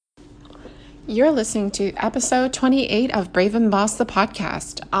You're listening to episode 28 of Brave and Boss, the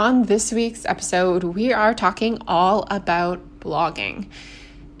podcast. On this week's episode, we are talking all about blogging.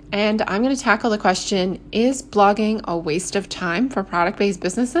 And I'm going to tackle the question, is blogging a waste of time for product-based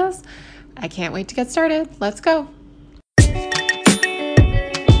businesses? I can't wait to get started. Let's go.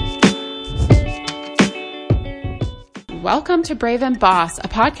 Welcome to Brave and Boss, a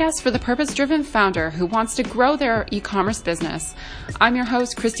podcast for the purpose-driven founder who wants to grow their e-commerce business. I'm your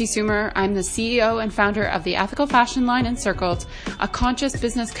host, Christy Sumer. I'm the CEO and founder of the ethical fashion line Encircled, a conscious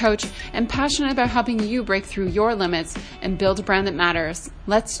business coach, and passionate about helping you break through your limits and build a brand that matters.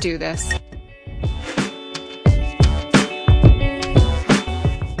 Let's do this.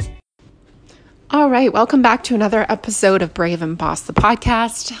 All right, welcome back to another episode of Brave and Boss, the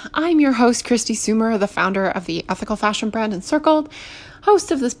podcast. I'm your host, Christy Sumer, the founder of the ethical fashion brand Encircled,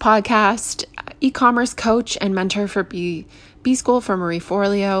 host of this podcast, e-commerce coach, and mentor for B School for Marie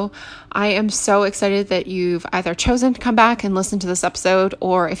Forleo. I am so excited that you've either chosen to come back and listen to this episode,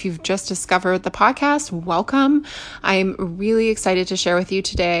 or if you've just discovered the podcast, welcome. I'm really excited to share with you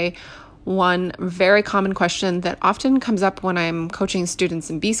today one very common question that often comes up when I'm coaching students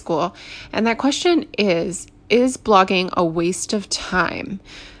in B School. And that question is blogging a waste of time?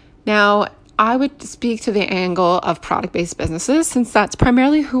 Now, I would speak to the angle of product-based businesses since that's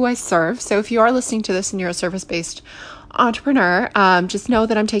primarily who I serve. So if you are listening to this and you're a service-based entrepreneur, just know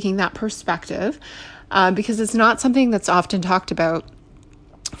that I'm taking that perspective because it's not something that's often talked about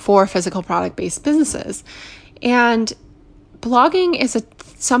for physical product-based businesses. And blogging is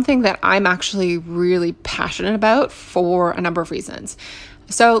something that I'm actually really passionate about for a number of reasons.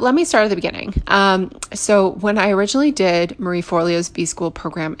 So let me start at the beginning. So when I originally did Marie Forleo's B School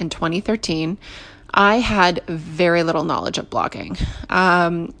program in 2013, I had very little knowledge of blogging.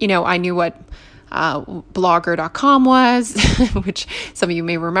 I knew what blogger.com was, which some of you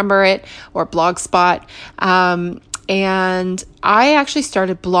may remember it, or Blogspot. And I actually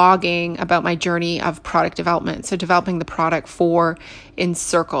started blogging about my journey of product development. So developing the product for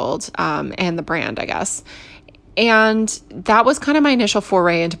Encircled and the brand, I guess. And that was kind of my initial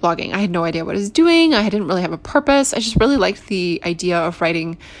foray into blogging. I had no idea what I was doing. I didn't really have a purpose. I just really liked the idea of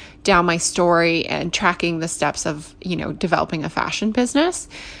writing down my story and tracking the steps of, developing a fashion business.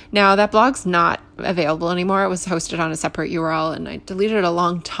 Now that blog's not available anymore. It was hosted on a separate URL and I deleted it a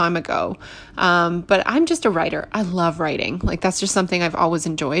long time ago. But I'm just a writer. I love writing. That's just something I've always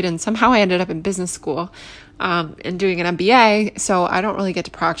enjoyed. And somehow I ended up in business school and doing an MBA. So I don't really get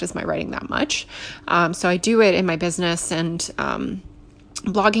to practice my writing that much. So I do it in my business, and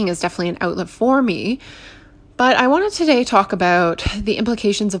blogging is definitely an outlet for me. But I wanted today to talk about the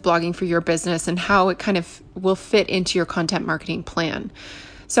implications of blogging for your business and how it kind of will fit into your content marketing plan.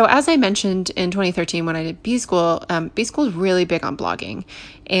 So as I mentioned in 2013 when I did B School is really big on blogging.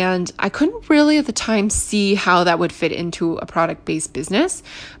 And I couldn't really at the time see how that would fit into a product-based business.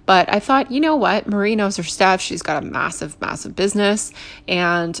 But I thought, you know what? Marie knows her stuff. She's got a massive, massive business.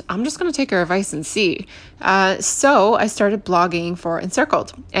 And I'm just going to take her advice and see. So I started blogging for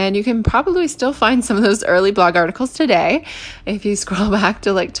Encircled. And you can probably still find some of those early blog articles today if you scroll back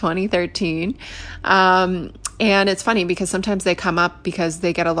to 2013. And it's funny because sometimes they come up because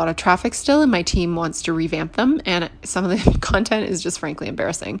they get a lot of traffic still and my team wants to revamp them. And some of the content is just frankly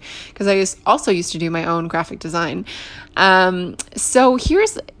embarrassing because I also used to do my own graphic design. So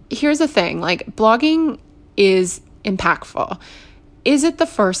here's the thing, blogging is impactful. Is it the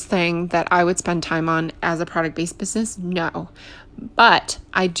first thing that I would spend time on as a product-based business? No. But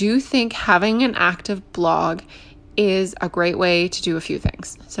I do think having an active blog is a great way to do a few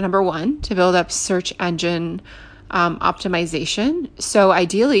things. So number one, to build up search engine optimization. So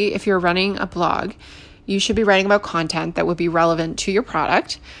ideally, if you're running a blog, you should be writing about content that would be relevant to your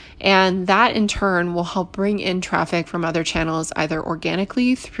product. And that in turn will help bring in traffic from other channels, either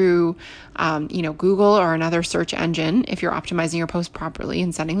organically through, Google or another search engine, if you're optimizing your posts properly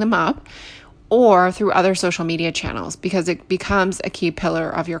and setting them up, or through other social media channels, because it becomes a key pillar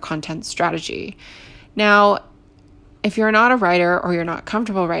of your content strategy. Now, if you're not a writer or you're not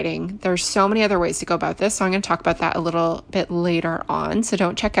comfortable writing, there's so many other ways to go about this. So I'm going to talk about that a little bit later on. So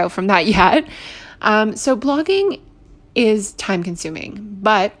don't check out from that yet. So blogging is time consuming,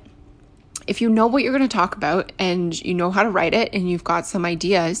 but if you know what you're going to talk about and you know how to write it and you've got some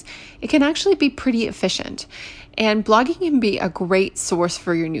ideas, it can actually be pretty efficient. And blogging can be a great source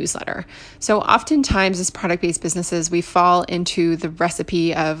for your newsletter. So oftentimes as product-based businesses, we fall into the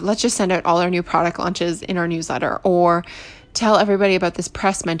recipe of let's just send out all our new product launches in our newsletter, or tell everybody about this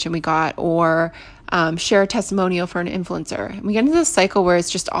press mention we got, or share a testimonial for an influencer. And we get into this cycle where it's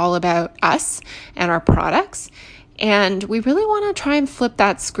just all about us and our products. And we really want to try and flip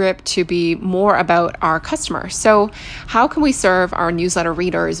that script to be more about our customer. So how can we serve our newsletter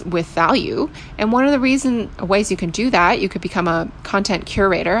readers with value? And one of the ways you can do that, you could become a content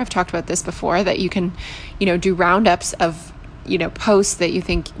curator. I've talked about this before, that you can, do roundups of, posts that you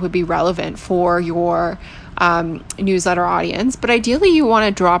think would be relevant for your newsletter audience. But ideally, you want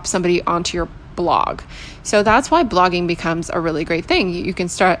to drop somebody onto your blog. So that's why blogging becomes a really great thing. You can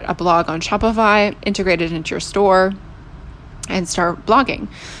start a blog on Shopify, integrate it into your store, and start blogging.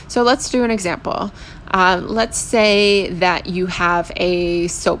 So let's do an example. Let's say that you have a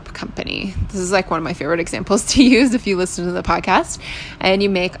soap company. This is like one of my favorite examples to use if you listen to the podcast. And you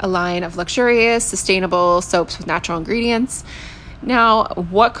make a line of luxurious, sustainable soaps with natural ingredients. Now,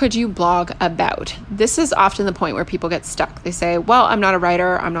 what could you blog about? This is often the point where people get stuck. They say, well, I'm not a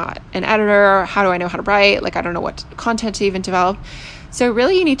writer. I'm not an editor. How do I know how to write? I don't know what content to even develop. So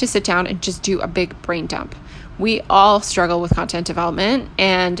really, you need to sit down and just do a big brain dump. We all struggle with content development,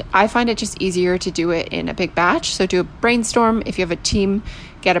 and I find it just easier to do it in a big batch. So do a brainstorm. If you have a team,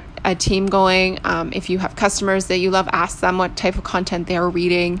 get a team going. If you have customers that you love, ask them what type of content they are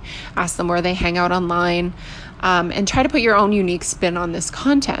reading. Ask them where they hang out online. And try to put your own unique spin on this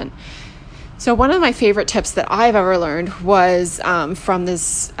content. So one of my favorite tips that I've ever learned was from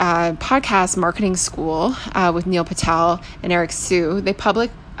this podcast Marketing School with Neil Patel and Eric Sue. They publish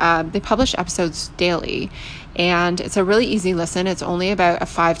episodes daily, and it's a really easy listen. It's only about a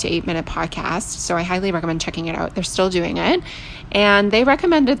 5 to 8 minute podcast, so I highly recommend checking it out. They're still doing it, and they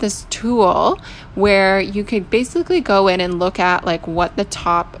recommended this tool where you could basically go in and look at what the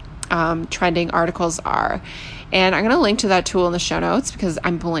top trending articles are. And I'm going to link to that tool in the show notes because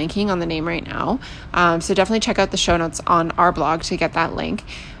I'm blanking on the name right now. So definitely check out the show notes on our blog to get that link.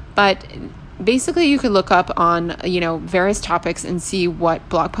 But basically you could look up on, various topics and see what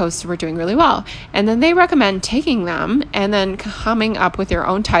blog posts were doing really well. And then they recommend taking them and then coming up with your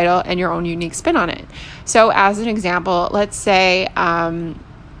own title and your own unique spin on it. So as an example, let's say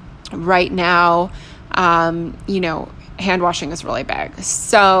right now, hand washing is really big.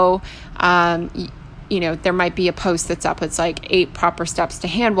 So, there might be a post that's up. It's 8 proper steps to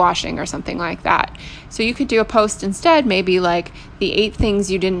hand washing or something like that. So you could do a post instead, maybe the 8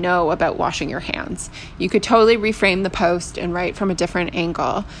 things you didn't know about washing your hands. You could totally reframe the post and write from a different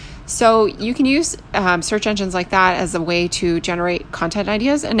angle. So you can use search engines like that as a way to generate content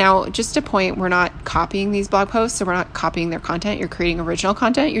ideas. And now, just a point, we're not copying these blog posts, so we're not copying their content. You're creating original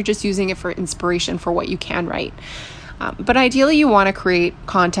content. You're just using it for inspiration for what you can write. But ideally, you want to create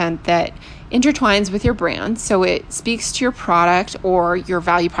content that intertwines with your brand, so it speaks to your product or your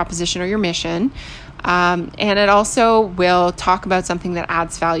value proposition or your mission. And it also will talk about something that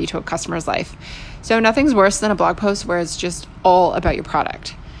adds value to a customer's life. So nothing's worse than a blog post where it's just all about your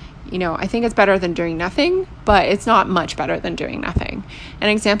product. I think it's better than doing nothing, but it's not much better than doing nothing. An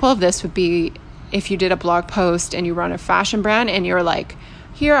example of this would be if you did a blog post and you run a fashion brand and you're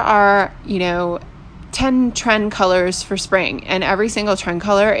here are, 10 trend colors for spring, and every single trend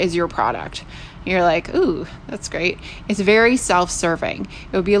color is your product. You're ooh, that's great. It's very self-serving.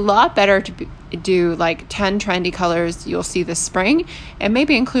 It would be a lot better to do 10 trendy colors you'll see this spring, and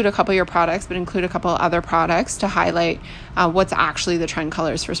maybe include a couple of your products, but include a couple other products to highlight what's actually the trend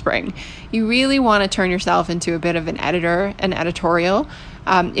colors for spring. You really want to turn yourself into a bit of an editorial.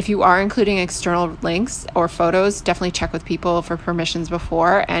 If you are including external links or photos, definitely check with people for permissions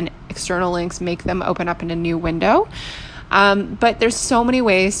before, and external links make them open up in a new window. But there's so many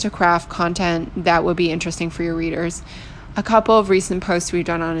ways to craft content that would be interesting for your readers. A couple of recent posts we've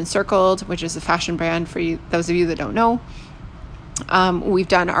done on Encircled, which is a fashion brand for you, those of you that don't know. We've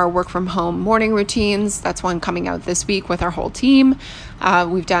done our work from home morning routines. That's one coming out this week with our whole team.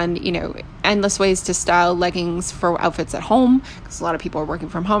 We've done, endless ways to style leggings for outfits at home, because a lot of people are working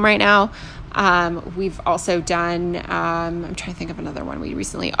from home right now. We've also done, I'm trying to think of another one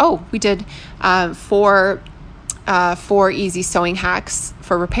we did 4 easy sewing hacks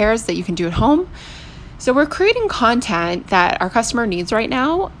for repairs that you can do at home. So we're creating content that our customer needs right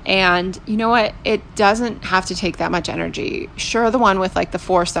now. And you know what? It doesn't have to take that much energy. Sure, the one with the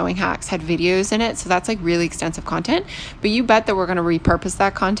 4 sewing hacks had videos in it, so that's really extensive content. But you bet that we're going to repurpose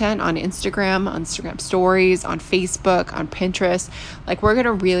that content on Instagram stories, on Facebook, on Pinterest. We're going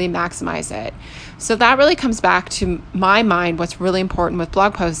to really maximize it. So that really comes back to my mind. What's really important with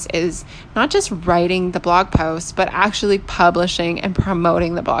blog posts is not just writing the blog post, but actually publishing and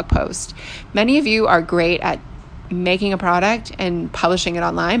promoting the blog post. Many of you are great at making a product and publishing it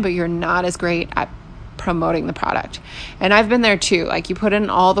online, but you're not as great at promoting the product. And I've been there too. You put in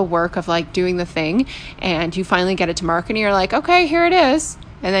all the work of doing the thing, and you finally get it to market and you're okay, here it is.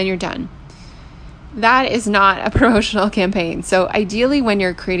 And then you're done. That is not a promotional campaign. So ideally, when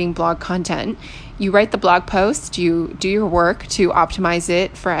you're creating blog content, you write the blog post, you do your work to optimize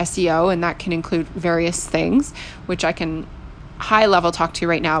it for SEO, and that can include various things, which I can high level talk to you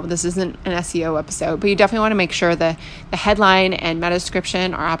right now, but this isn't an SEO episode. But you definitely want to make sure the headline and meta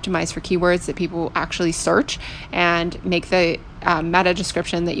description are optimized for keywords that people actually search, and make the meta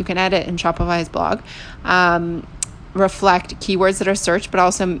description that you can edit in Shopify's blog reflect keywords that are searched, but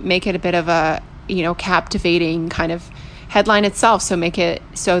also make it a bit of a captivating kind of headline itself. So make it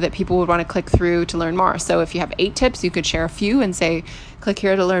so that people would want to click through to learn more. So if you have 8 tips, you could share a few and say, click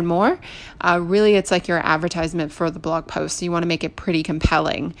here to learn more. Really, it's like your advertisement for the blog post. So you want to make it pretty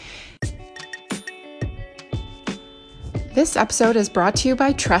compelling. This episode is brought to you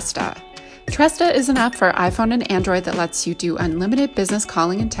by Tresta. Tresta is an app for iPhone and Android that lets you do unlimited business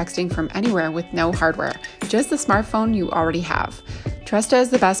calling and texting from anywhere with no hardware, just the smartphone you already have. Tresta is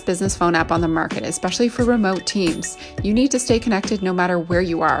the best business phone app on the market, especially for remote teams. You need to stay connected no matter where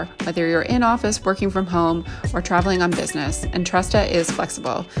you are, whether you're in office, working from home, or traveling on business, and Tresta is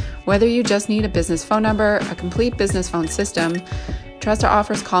flexible. Whether you just need a business phone number, a complete business phone system, Tresta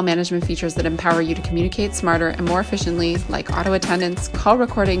offers call management features that empower you to communicate smarter and more efficiently, like auto attendance, call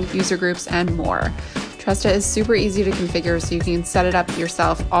recording, user groups, and more. Tresta is super easy to configure, so you can set it up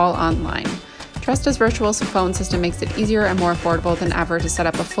yourself all online. Tresta's virtual phone system makes it easier and more affordable than ever to set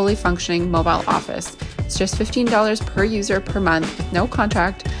up a fully functioning mobile office. It's just $15 per user per month with no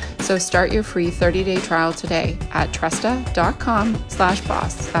contract, so start your free 30-day trial today at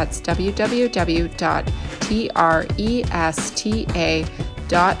tresta.com/boss. That's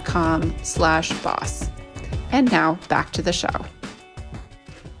www.tresta.com/boss. And now back to the show.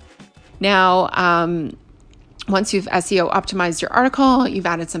 Now, once you've SEO optimized your article, you've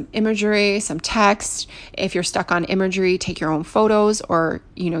added some imagery, some text. If you're stuck on imagery, take your own photos, or,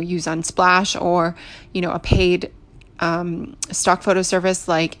 use Unsplash, or, a paid stock photo service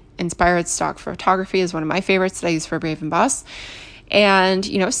like Inspired Stock Photography is one of my favorites that I use for Brave and Boss. And,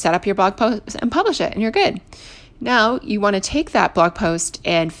 set up your blog post and publish it, and you're good. Now you want to take that blog post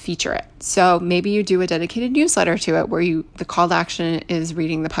and feature it. So maybe you do a dedicated newsletter to it where the call to action is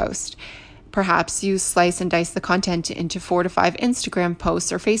reading the post. Perhaps you slice and dice the content into 4 to 5 Instagram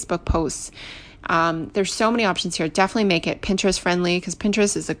posts or Facebook posts. There's so many options here. Definitely make it Pinterest friendly, because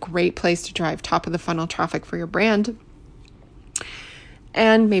Pinterest is a great place to drive top of the funnel traffic for your brand.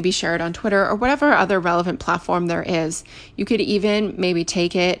 And maybe share it on Twitter or whatever other relevant platform there is. You could even maybe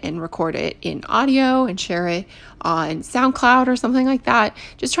take it and record it in audio and share it on SoundCloud or something like that.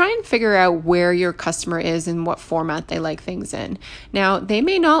 Just try and figure out where your customer is and what format they like things in. Now, they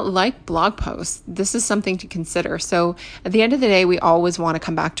may not like blog posts. This is something to consider. So at the end of the day, we always want to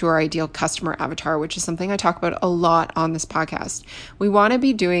come back to our ideal customer avatar, which is something I talk about a lot on this podcast. We want to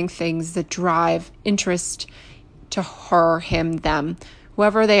be doing things that drive interest to her, him, them,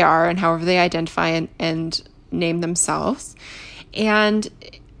 whoever they are and however they identify and name themselves. And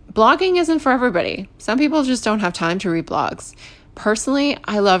blogging isn't for everybody. Some people just don't have time to read blogs. Personally,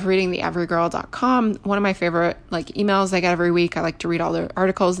 I love reading theeverygirl.com. One of my favorite emails I get every week. I like to read all their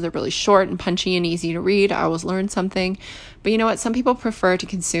articles. They're really short and punchy and easy to read. I always learn something. But you know what? Some people prefer to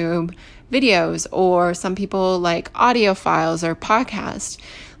consume videos, or some people like audio files or podcasts.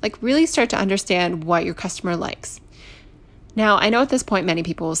 Really start to understand what your customer likes. Now, I know at this point, many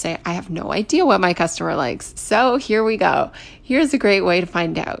people will say, I have no idea what my customer likes. So here we go. Here's a great way to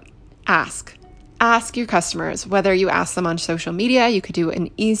find out. Ask your customers, whether you ask them on social media. You could do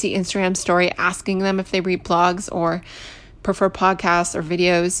an easy Instagram story asking them if they read blogs or prefer podcasts or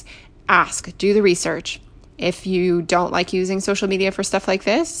videos. Do the research. If you don't like using social media for stuff like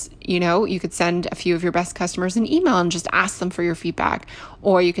this, you could send a few of your best customers an email and just ask them for your feedback.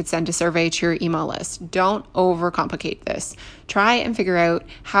 Or you could send a survey to your email list. Don't overcomplicate this. Try and figure out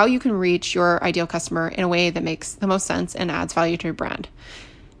how you can reach your ideal customer in a way that makes the most sense and adds value to your brand.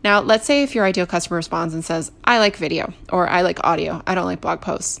 Now, let's say if your ideal customer responds and says, I like video, or I like audio, I don't like blog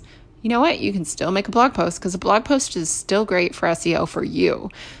posts. You know what? You can still make a blog post, because a blog post is still great for SEO for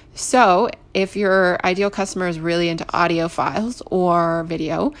you. So if your ideal customer is really into audio files or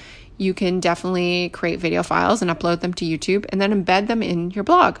video, you can definitely create video files and upload them to YouTube and then embed them in your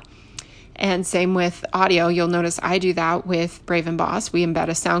blog. And same with audio. You'll notice I do that with Brave and Boss. We embed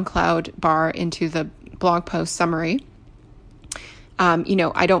a SoundCloud bar into the blog post summary.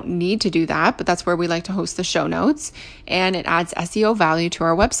 I don't need to do that, but that's where we like to host the show notes, and it adds SEO value to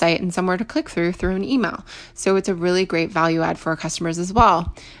our website and somewhere to click through an email. So it's a really great value add for our customers as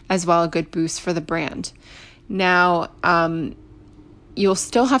well a good boost for the brand. Now, you'll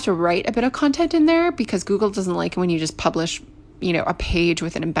still have to write a bit of content in there, because Google doesn't like it when you just publish, a page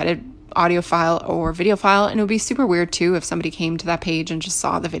with an embedded audio file or video file. And it would be super weird too if somebody came to that page and just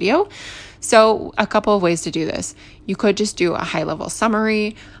saw the video. So a couple of ways to do this. You could just do a high-level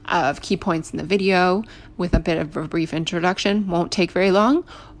summary of key points in the video with a bit of a brief introduction. Won't take very long,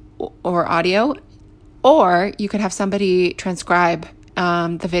 or audio. Or you could have somebody transcribe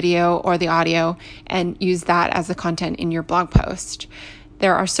the video or the audio and use that as the content in your blog post.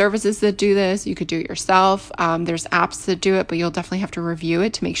 There are services that do this. You could do it yourself. There's apps that do it, but you'll definitely have to review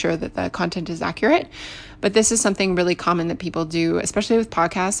it to make sure that the content is accurate. But this is something really common that people do, especially with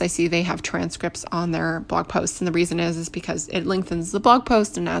podcasts. I see they have transcripts on their blog posts. And the reason is because it lengthens the blog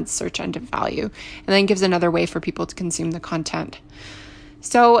post and adds search engine value, and then gives another way for people to consume the content.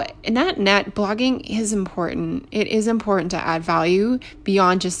 So in that net, blogging is important. It is important to add value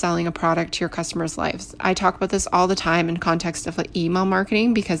beyond just selling a product to your customers' lives. I talk about this all the time in context of like email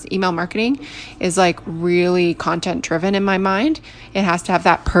marketing, because email marketing is like really content driven in my mind. It has to have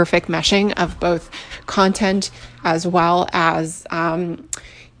that perfect meshing of both content as well as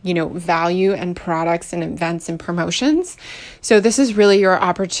value and products and events and promotions. So this is really your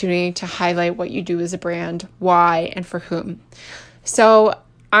opportunity to highlight what you do as a brand, why, and for whom. So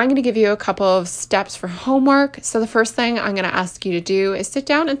I'm going to give you a couple of steps for homework. So the first thing I'm going to ask you to do is sit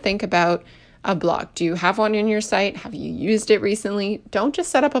down and think about a blog. Do you have one in your site? Have you used it recently? Don't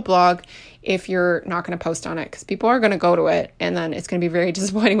just set up a blog if you're not going to post on it, because people are going to go to it and then it's going to be very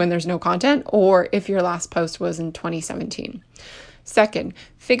disappointing when there's no content, or if your last post was in 2017. Second,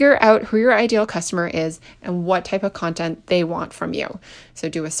 figure out who your ideal customer is and what type of content they want from you. So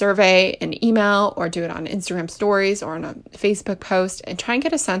do a survey, an email, or do it on Instagram stories or on a Facebook post, and try and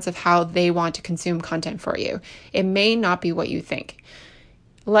get a sense of how they want to consume content for you. It may not be what you think.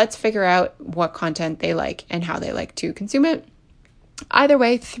 Let's figure out what content they like and how they like to consume it. Either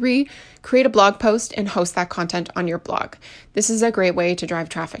way, 3, create a blog post and host that content on your blog. This is a great way to drive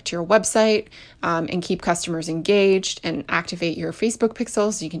traffic to your website and keep customers engaged and activate your Facebook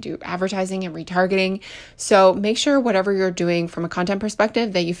pixels. So you can do advertising and retargeting. So make sure whatever you're doing from a content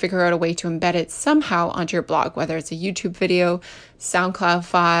perspective that you figure out a way to embed it somehow onto your blog, whether it's a YouTube video, SoundCloud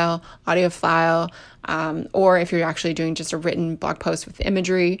file, audio file, or if you're actually doing just a written blog post with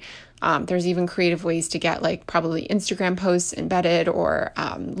imagery. There's even creative ways to get like probably Instagram posts embedded or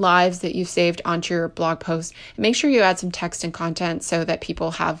lives that you've saved onto your blog post. And make sure you add some text and content so that people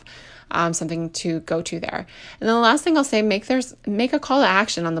have something to go to there. And then the last thing I'll say, make a call to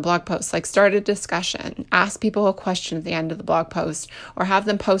action on the blog post, like start a discussion, ask people a question at the end of the blog post, or have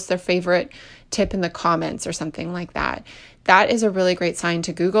them post their favorite tip in the comments or something like that. That is a really great sign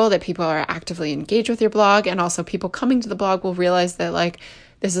to Google that people are actively engaged with your blog. And also people coming to the blog will realize that like,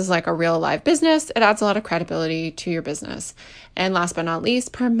 this is like a real live business. It adds a lot of credibility to your business. And last but not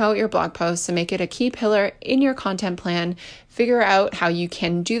least, promote your blog posts and make it a key pillar in your content plan. Figure out how you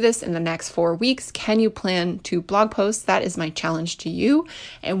can do this in the next 4 weeks. Can you plan to blog posts? That is my challenge to you.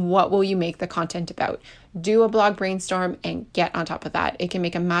 And what will you make the content about? Do a blog brainstorm and get on top of that. It can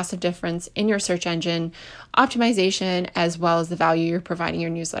make a massive difference in your search engine optimization, as well as the value you're providing your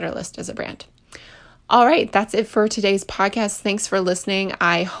newsletter list as a brand. All right, that's it for today's podcast. Thanks for listening.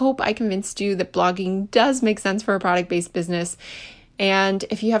 I hope I convinced you that blogging does make sense for a product-based business. And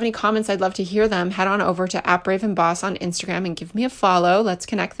if you have any comments, I'd love to hear them. Head on over to @BraveandBoss on Instagram and give me a follow. Let's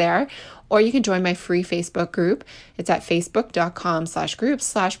connect there. Or you can join my free Facebook group. It's at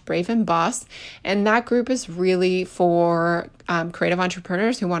facebook.com/group/BraveandBoss. And that group is really for creative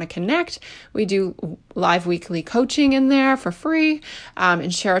entrepreneurs who want to connect. We do live weekly coaching in there for free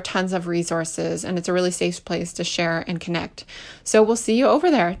and share tons of resources. And it's a really safe place to share and connect. So we'll see you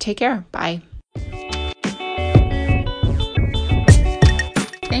over there. Take care. Bye.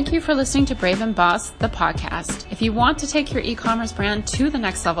 Thank you for listening to Brave and Boss, the podcast. If you want to take your e-commerce brand to the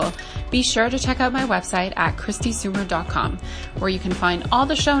next level, be sure to check out my website at christysummer.com, where you can find all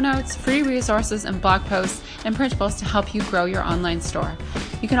the show notes, free resources, and blog posts and printables to help you grow your online store.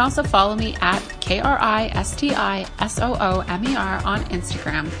 You can also follow me at KRISTISOOMER on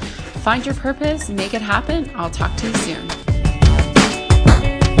Instagram. Find your purpose, make it happen. I'll talk to you soon.